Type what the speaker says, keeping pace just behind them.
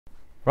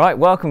Right,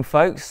 welcome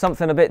folks.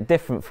 Something a bit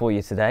different for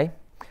you today.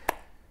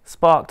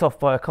 Sparked off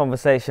by a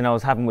conversation I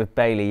was having with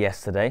Bailey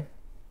yesterday.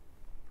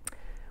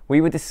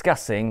 We were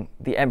discussing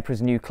the Emperor's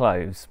new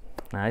clothes.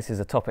 Now this is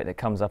a topic that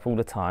comes up all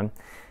the time,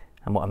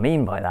 and what I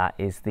mean by that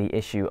is the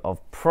issue of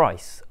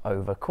price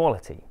over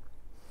quality.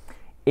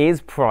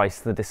 Is price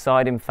the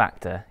deciding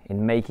factor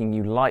in making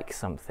you like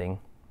something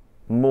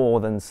more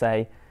than,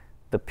 say,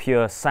 the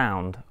pure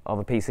sound of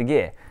a piece of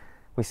gear?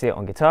 We see it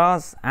on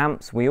guitars,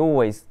 amps.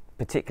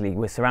 Particularly,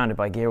 we're surrounded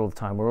by gear all the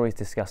time. We're always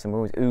discussing, we're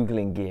always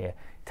oogling gear. It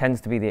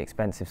tends to be the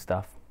expensive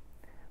stuff.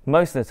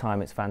 Most of the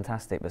time it's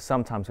fantastic, but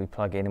sometimes we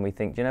plug in and we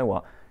think, do you know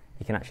what?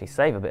 You can actually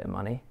save a bit of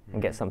money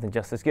and get something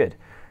just as good.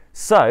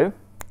 So,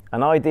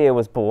 an idea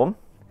was born.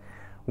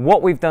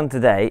 What we've done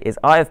today is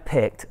I have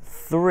picked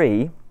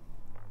 3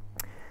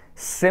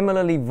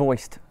 similarly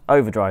voiced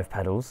overdrive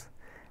pedals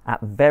at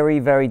very,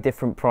 very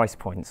different price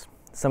points.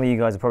 Some of you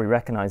guys will probably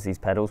recognize these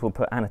pedals. We'll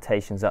put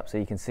annotations up so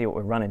you can see what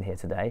we're running here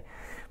today.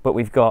 But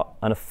we've got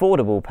an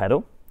affordable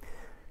pedal,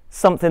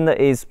 something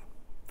that is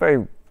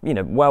very,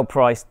 well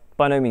priced,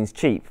 by no means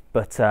cheap,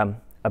 but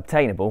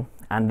obtainable,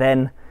 and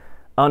then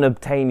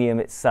unobtainium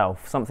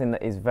itself, something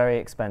that is very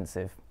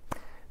expensive.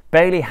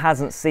 Bailey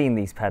hasn't seen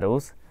these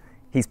pedals.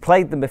 He's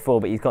played them before,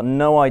 but he's got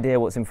no idea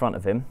what's in front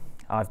of him.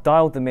 I've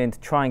dialed them in to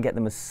try and get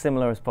them as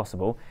similar as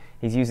possible.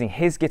 He's using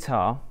his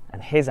guitar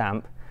and his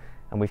amp,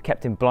 and we've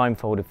kept him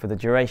blindfolded for the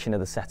duration of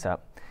the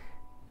setup,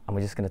 and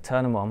we're just going to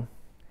turn them on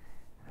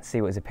and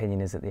see what his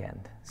opinion is at the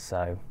end.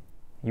 So,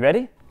 you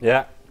ready?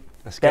 Yeah,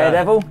 let's go.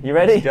 Daredevil, you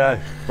ready? Let's go.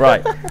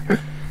 Right.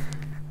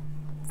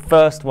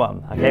 First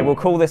one. Okay, we'll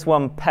call this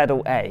one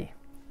pedal A.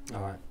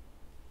 All right.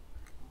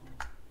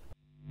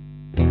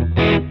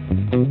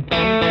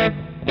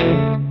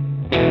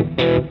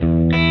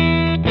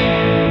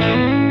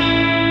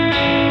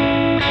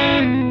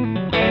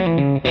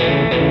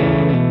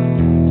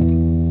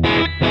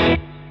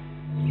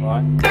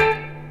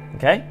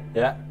 Okay?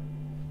 Yeah.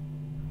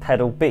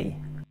 Pedal B.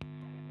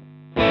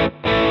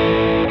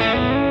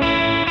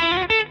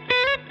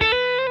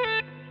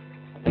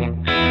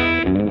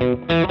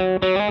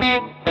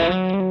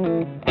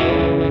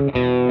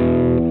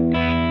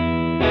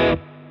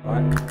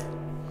 Right.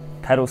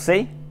 Pedal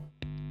C.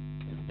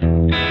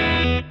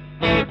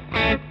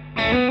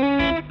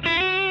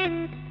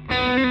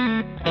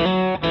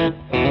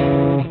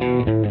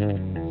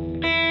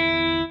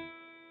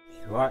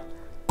 Right.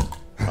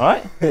 All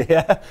right?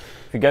 Yeah.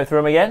 If we go through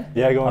them again?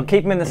 Yeah, go on. I'll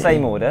keep them in the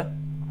same order.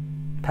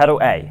 Pedal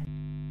A.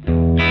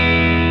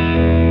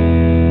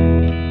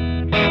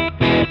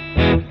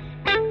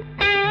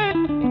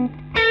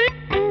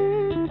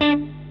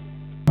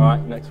 All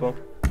right, next one.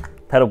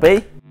 Pedal B.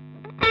 Next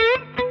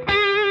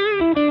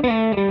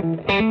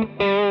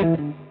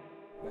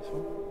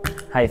one.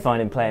 How you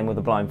finding playing with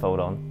the blindfold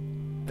on?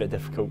 Bit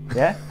difficult.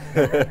 Yeah?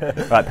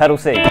 Right, pedal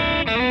C.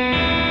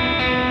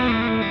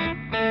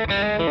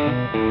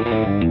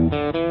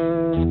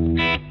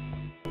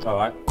 All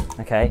right.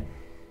 Okay.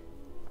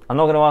 I'm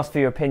not going to ask for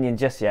your opinion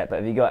just yet, but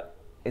have you got?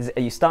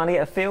 Are you starting to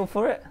get a feel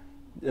for it?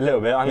 A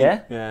little bit. I mean,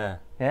 Yeah? Yeah.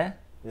 Yeah.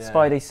 Yeah.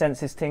 Spidey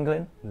senses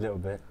tingling. A little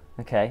bit.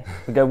 Okay.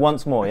 We go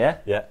once more. Yeah.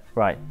 Yeah.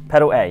 Right.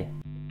 Pedal A.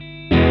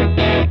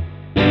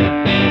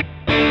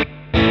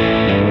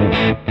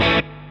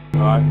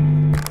 All right.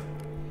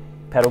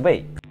 Pedal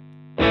B.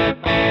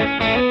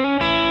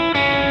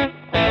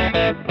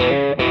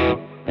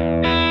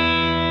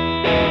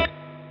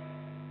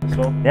 Next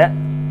one. Yeah.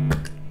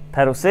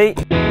 Pedal C.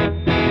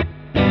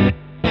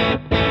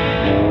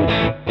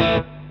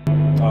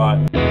 All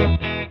right.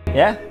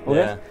 Yeah? All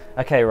Yeah. good?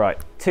 Okay, right.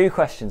 2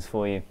 questions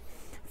for you.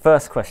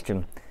 First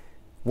question.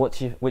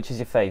 Which is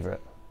your favourite?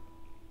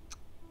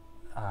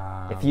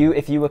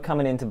 If you were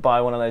coming in to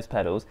buy one of those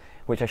pedals,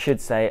 which I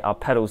should say are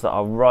pedals that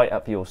are right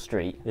up your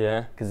street,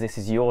 Yeah. because this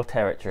is your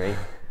territory,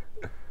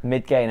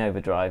 mid-gain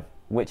overdrive,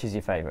 which is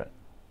your favourite?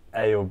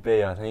 A or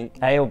B, I think.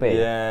 A or B?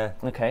 Yeah.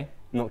 Okay.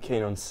 Not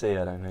keen on C,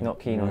 I don't think. Not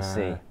keen on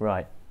C.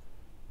 Right.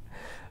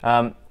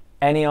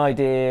 Any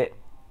idea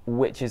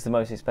which is the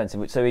most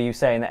expensive? So are you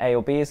saying that A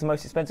or B is the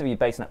most expensive, or are you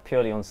basing that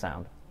purely on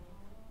sound?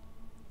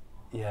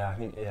 Yeah, I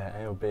think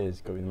A or B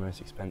has got to be the most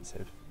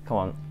expensive. Come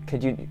on,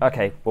 could you?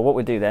 Okay, well, what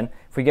we'll do then,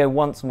 if we go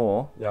once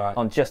more Yeah, right.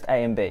 on just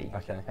A and B,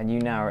 Okay. and you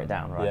narrow it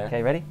down, right? Yeah.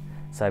 Okay, ready?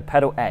 So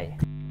pedal A.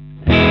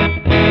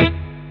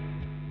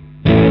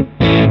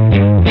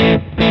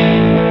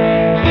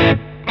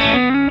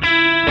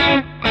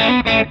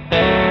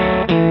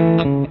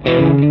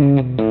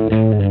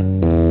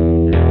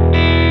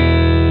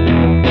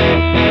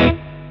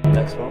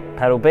 Next one.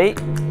 Pedal B.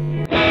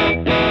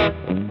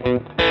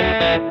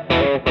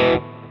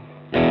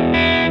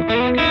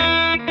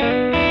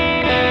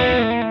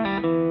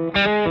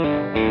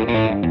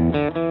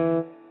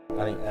 I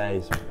think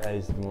A's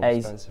the more A's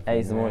expensive.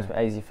 A's the more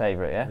expensive. A's your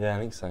favourite, yeah? Yeah, I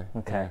think so.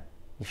 Okay.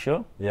 You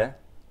sure? Yeah.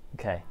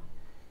 Okay.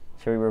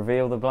 Shall we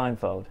reveal the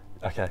blindfold?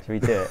 Okay. Shall we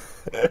do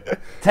it?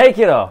 Take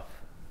it off.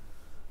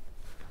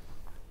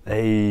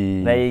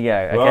 Hey. There you go.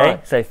 Okay.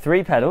 Right. So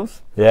 3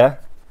 pedals. Yeah.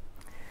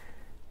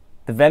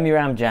 The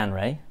Vemuram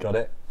Janray. Got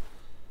it.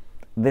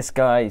 This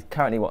guy is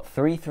currently what,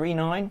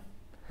 339?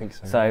 I think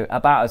so. So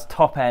about as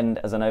top end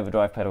as an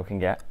Overdrive pedal can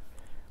get.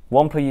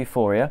 Wampler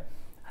Euphoria.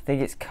 I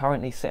think it's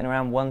currently sitting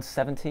around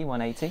 170,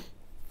 180.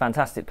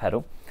 Fantastic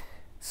pedal.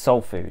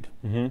 Soul Food.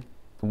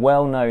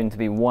 Well known to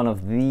be one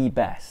of the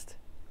best,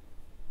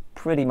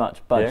 pretty much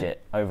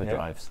budget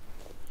Overdrives.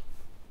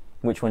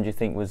 Which one do you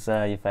think was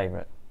your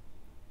favourite?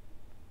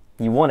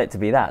 You want it to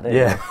be that, don't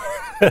you?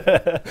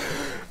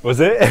 Was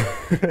it?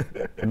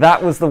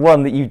 That was the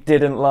one that you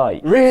didn't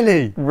like.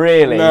 Really?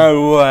 Really?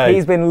 No way.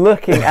 He's been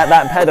looking at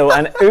that pedal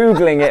and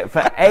oogling it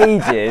for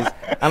ages,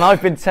 and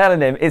I've been telling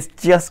him it's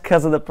just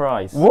because of the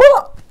price.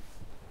 What?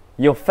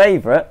 Your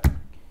favourite,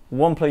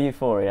 Wampler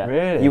Euphoria.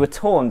 Really? You were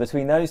torn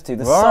between those two.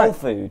 The Soul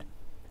Food,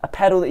 a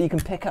pedal that you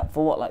can pick up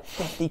for what, like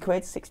 50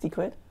 quid, 60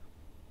 quid?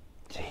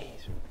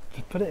 Jeez.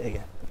 Put it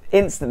again.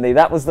 Instantly,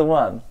 that was the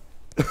one.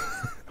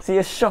 So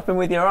you're shopping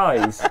with your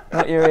eyes,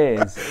 not your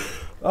ears.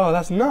 Oh,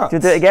 that's nuts. Do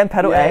you do it again?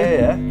 Pedal A?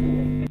 Yeah.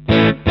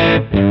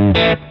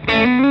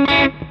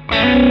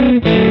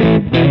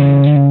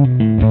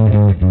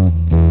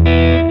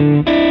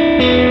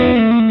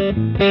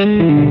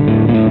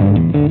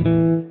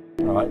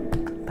 Right.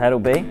 Pedal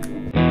B.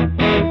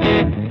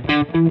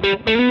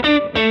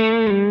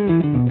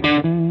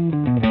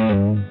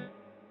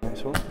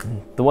 Next one.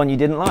 The one you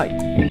didn't like.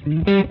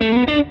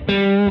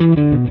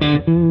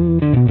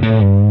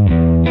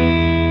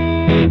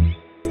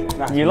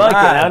 You like it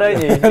now,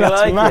 don't you? You That's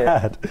like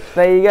mad. it.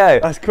 There you go.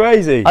 That's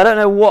crazy. I don't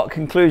know what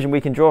conclusion we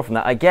can draw from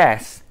that. I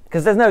guess,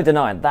 because there's no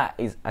denying, that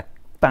is a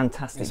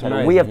fantastic pedal.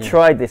 amazing, We have yeah.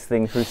 tried this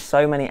thing through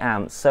so many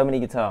amps, so many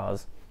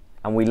guitars,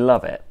 and we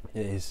love it.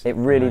 It is. It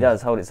really amazing.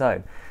 does hold its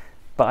own.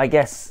 But I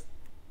guess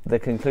the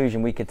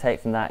conclusion we could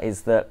take from that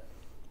is that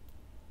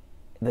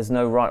there's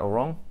no right or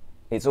wrong.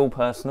 It's all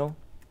personal.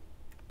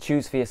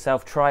 Choose for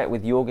yourself. Try it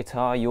with your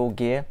guitar, your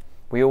gear.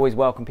 We always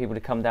welcome people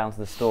to come down to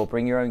the store,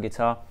 bring your own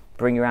guitar,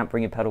 bring your amp,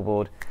 bring your pedal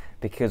board,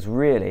 because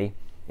really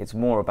it's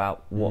more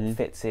about what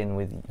fits in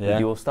with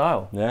your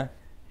style. Yeah.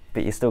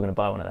 But you're still going to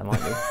buy one of them,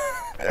 aren't you?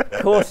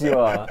 Of course you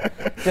are.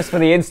 Just for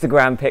the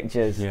Instagram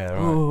pictures. Yeah,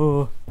 right.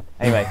 Ooh.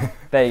 Anyway,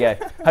 there you go.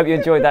 Hope you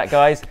enjoyed that,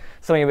 guys.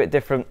 Something a bit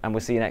different, and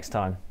we'll see you next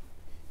time.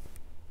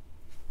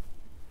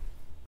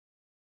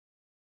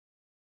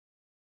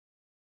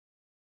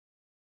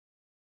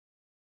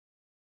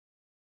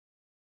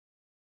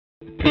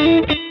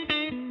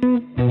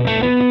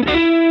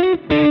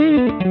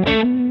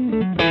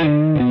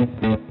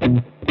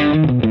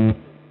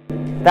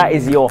 That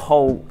is your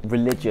whole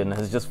religion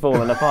has just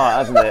fallen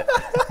apart, hasn't it?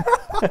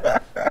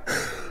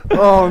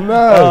 Oh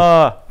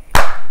no!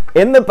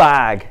 In the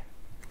bag.